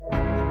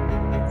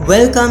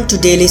Welcome to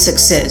Daily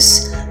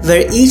Success,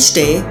 where each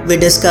day we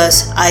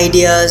discuss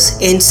ideas,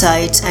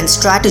 insights, and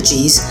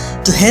strategies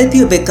to help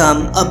you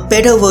become a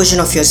better version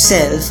of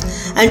yourself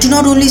and to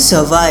not only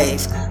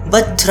survive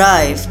but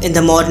thrive in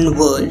the modern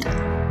world.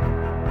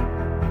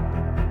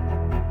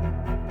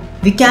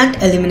 We can't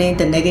eliminate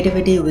the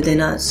negativity within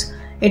us.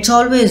 It's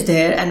always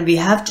there and we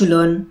have to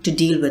learn to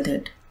deal with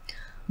it.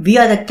 We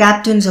are the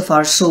captains of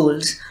our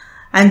souls,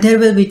 and there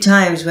will be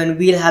times when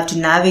we'll have to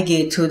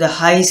navigate through the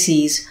high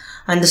seas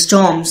and the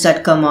storms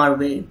that come our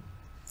way.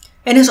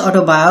 In his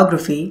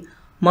autobiography,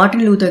 Martin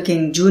Luther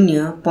King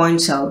Jr.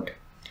 points out,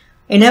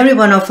 "In every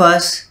one of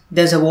us,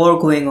 there's a war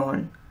going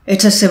on.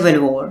 It's a civil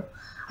war.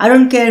 I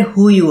don't care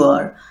who you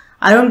are.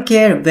 I don't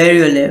care where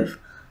you live.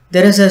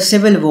 There is a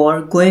civil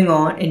war going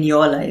on in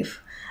your life.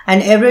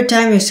 And every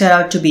time you set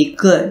out to be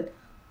good,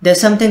 there's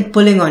something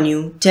pulling on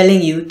you,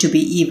 telling you to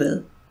be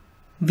evil."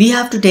 We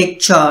have to take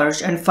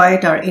charge and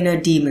fight our inner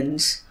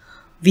demons.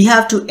 We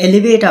have to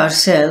elevate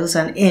ourselves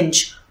an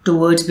inch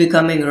towards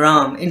becoming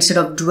Ram instead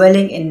of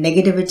dwelling in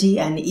negativity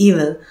and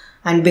evil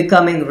and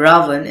becoming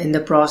Ravan in the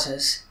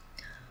process.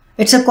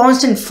 It's a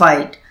constant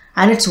fight,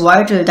 and it's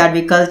vital that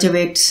we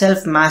cultivate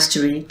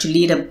self-mastery to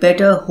lead a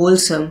better,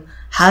 wholesome,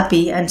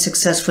 happy and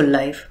successful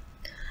life.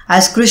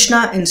 As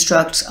Krishna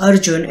instructs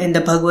Arjun in the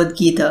Bhagavad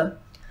Gita,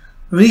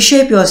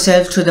 reshape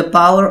yourself through the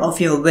power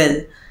of your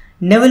will.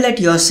 Never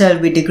let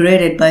yourself be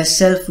degraded by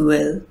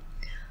self-will.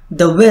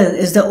 The will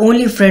is the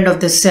only friend of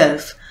the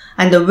self,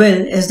 and the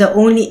will is the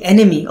only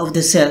enemy of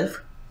the self.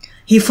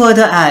 He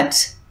further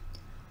adds,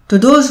 "To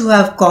those who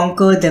have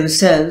conquered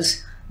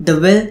themselves, the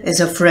will is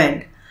a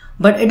friend,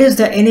 but it is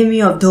the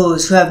enemy of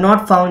those who have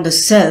not found the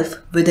self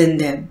within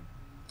them."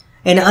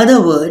 In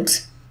other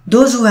words,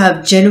 those who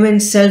have genuine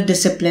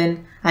self-discipline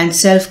and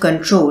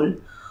self-control,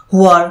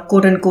 who are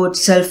quote-unquote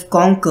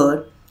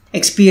self-conquered,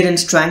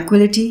 experience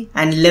tranquility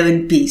and live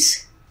in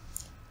peace.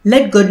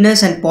 Let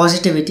goodness and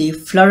positivity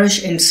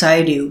flourish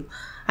inside you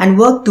and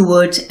work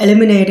towards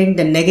eliminating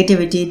the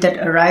negativity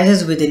that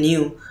arises within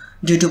you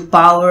due to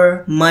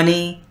power,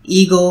 money,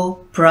 ego,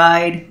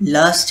 pride,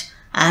 lust,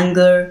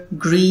 anger,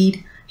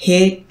 greed,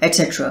 hate,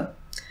 etc.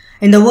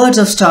 In the words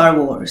of Star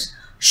Wars,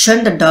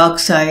 shun the dark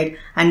side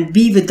and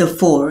be with the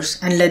Force,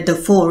 and let the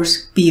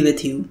Force be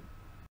with you.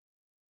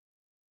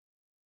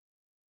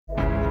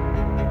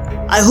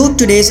 I hope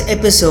today's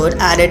episode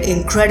added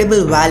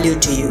incredible value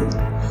to you.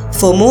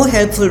 For more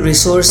helpful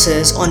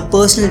resources on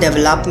personal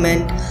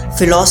development,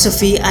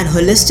 philosophy and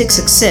holistic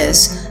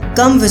success,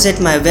 come visit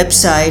my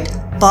website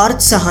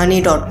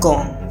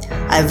parthsahani.com.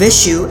 I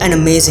wish you an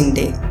amazing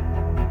day.